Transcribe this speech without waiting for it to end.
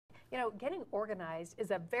you know, getting organized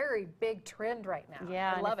is a very big trend right now.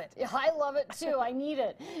 Yeah, I love it. I love it too. I need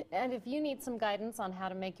it. And if you need some guidance on how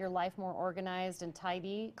to make your life more organized and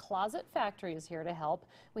tidy, Closet Factory is here to help.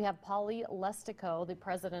 We have Polly Lestico, the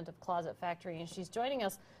president of Closet Factory, and she's joining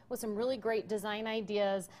us with some really great design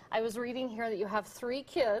ideas. I was reading here that you have 3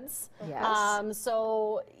 kids. Yes.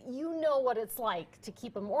 So you know what it's like to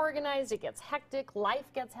keep them organized. It gets hectic.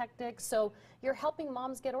 Life gets hectic. So you're helping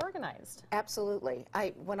moms get organized. Absolutely.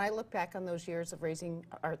 When I look back on those years of raising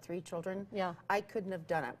our 3 children, Yeah. I couldn't have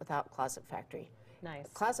done it without Closet Factory. Nice.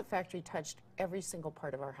 Closet Factory touched every single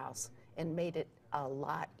part of our house and made it a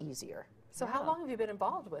lot easier. So how long have you been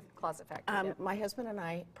involved with Closet Factory? My husband and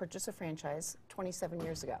I purchased a franchise 27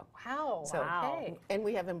 years ago. Wow. So, Okay. And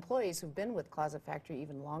we have employees who've been with Closet Factory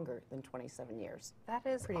even longer than 27 years. That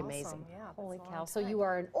is pretty awesome. amazing. Yeah, that's Holy a long cow. So time. you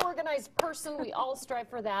are an organized person. We all strive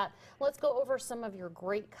for that. Let's go over some of your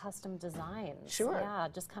great custom designs. Sure. Yeah,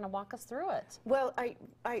 just kind of walk us through it. Well, I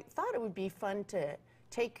thought it would be fun to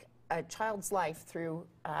take a child's life through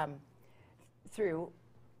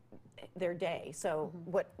their day. So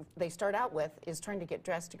what they start out with is trying to get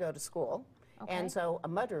dressed to go to school. Okay. And so a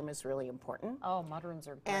mudroom is really important. Oh, mudrooms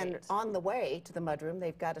are great. And on the way to the mudroom,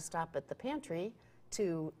 they've got to stop at the pantry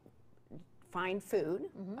to find food.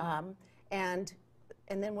 And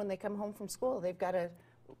then when they come home from school, they've got to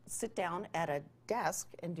sit down at a desk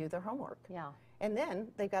and do their homework. Yeah. And then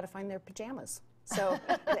they've got to find their pajamas. So,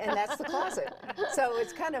 and that's the closet. So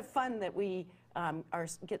it's kind of fun that we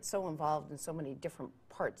get so involved in so many different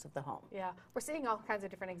parts of the home. Yeah, we're seeing all kinds of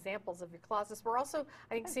different examples of your closets. We're also,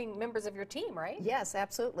 I think, seeing members of your team, right? Yes,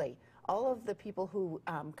 absolutely. All of the people who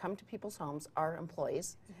come to people's homes are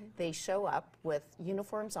employees. They show up with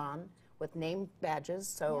uniforms on, with name badges.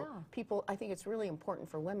 So people, I think it's really important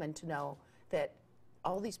for women to know that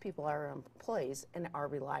all these people are employees and are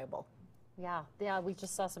reliable. Yeah, yeah, we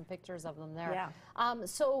just saw some pictures of them there. Yeah.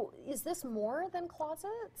 So is this more than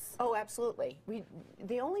closets? Oh, absolutely.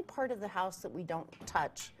 The only part of the house that we don't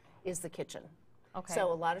touch is the kitchen. Okay.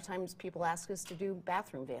 So a lot of times people ask us to do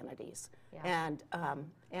bathroom vanities and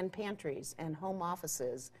pantries and home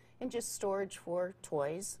offices and just storage for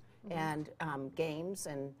toys and games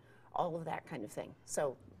and all of that kind of thing.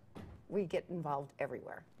 So we get involved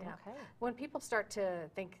everywhere. Yeah. Okay. When people start to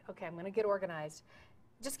think, okay, I'm going to get organized,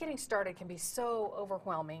 just getting started can be so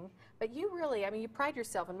overwhelming. But you really, I mean, you pride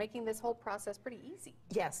yourself in making this whole process pretty easy.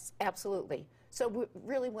 Yes, absolutely. So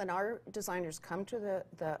really when our designers come to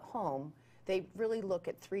the home, they really look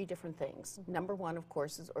at 3 different things. Number 1, of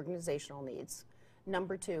course, is organizational needs.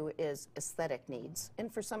 Number 2 is aesthetic needs.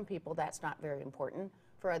 And for some people, that's not very important.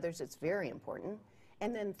 For others, it's very important.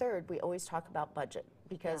 And then third, we always talk about budget,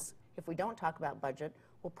 because if we don't talk about budget,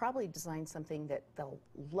 we'll probably design something that they'll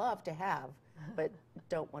love to have, but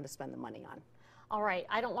don't want to spend the money on. All right,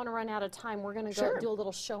 I don't want to run out of time. We're going to go do a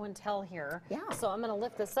little show and tell here. Yeah. So I'm going to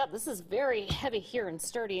lift this up. This is very heavy here and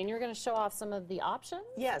sturdy, and you're going to show off some of the options?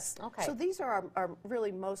 Yes. Okay. So these are our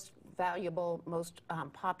really most valuable, most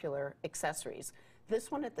popular accessories.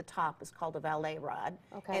 This one at the top is called a valet rod.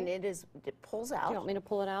 Okay. And it pulls out. Do you want me to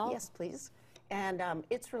pull it out? Yes, please. And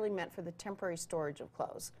it's really meant for the temporary storage of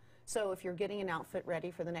clothes. So if you're getting an outfit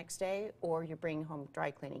ready for the next day or you're bringing home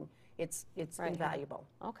dry cleaning, it's invaluable.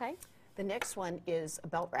 Okay. The next one is a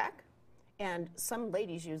belt rack. And some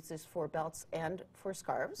ladies use this for belts and for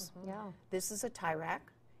scarves. Yeah. This is a tie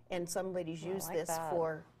rack. And some ladies use like this that.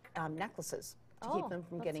 for necklaces to keep them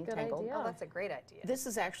from that's getting a good tangled. idea. Oh, that's a great idea. This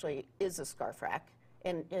is a scarf rack.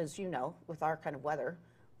 And as you know, with our kind of weather,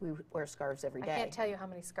 we wear scarves every day. I can't tell you how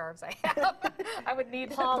many scarves I have. I would need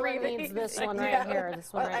Paula 3 of needs these. this one right here.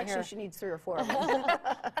 This one Well, right actually, here. she needs 3 or 4 of them.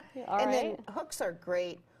 All And right. then hooks are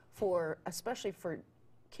great especially for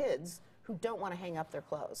kids who don't want to hang up their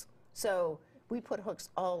clothes. So we put hooks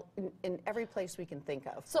all in every place we can think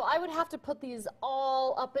of. So I would have to put these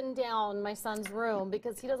all up and down my son's room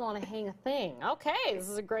because he doesn't want to hang a thing. Okay, this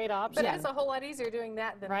is a great option. But it is a whole lot easier doing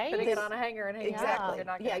that than Right? putting it on a hanger and hanging it up. Exactly. You're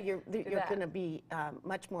not Yeah, gonna you're do that. going to be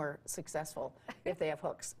much more successful if they have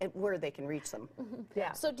hooks and where they can reach them.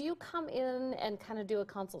 Yeah. So do you come in and kind of do a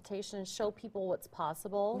consultation and show people what's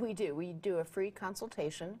possible? We do. We do a free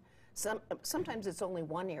consultation. Sometimes it's only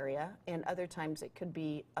one area, and other times it could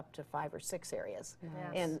be up to 5 or 6 areas. Yes.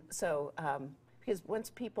 And so, because once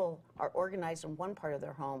people are organized in one part of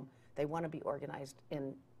their home, they want to be organized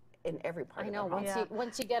in every part I of know, their home. Yeah.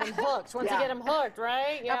 once you get them hooked, Yeah.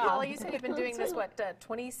 right? Now, Paula, you said you've been doing this, what,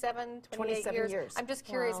 28 27 years. I'm just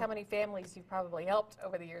curious Wow. how many families you've probably helped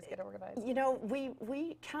over the years get organized. You know,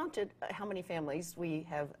 we counted how many families we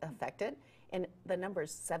have affected, and the number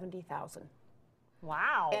is 70,000.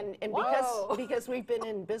 Wow. And Whoa. because we've been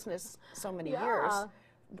in business so many Yeah. years,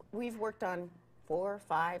 we've worked on 4 or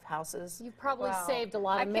 5 houses. You've probably Wow. saved a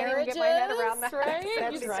lot I of can't even marriages, get my head around that. right?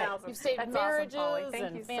 That's You've, right. You've saved That's marriages awesome, Polly. Thank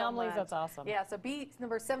and you so families. much. That's awesome. Yeah, so be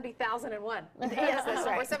number 70,001. Yes, that's Or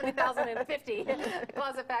right. 70,050. The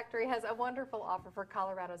Closet Factory has a wonderful offer for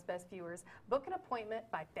Colorado's best viewers. Book an appointment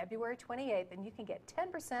by February 28th and you can get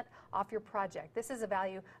 10% off your project. This is a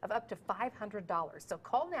value of up to $500. So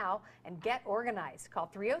call now and get organized. Call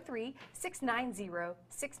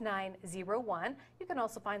 303-690-6901. You can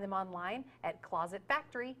also find them online at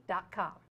closetfactory.com.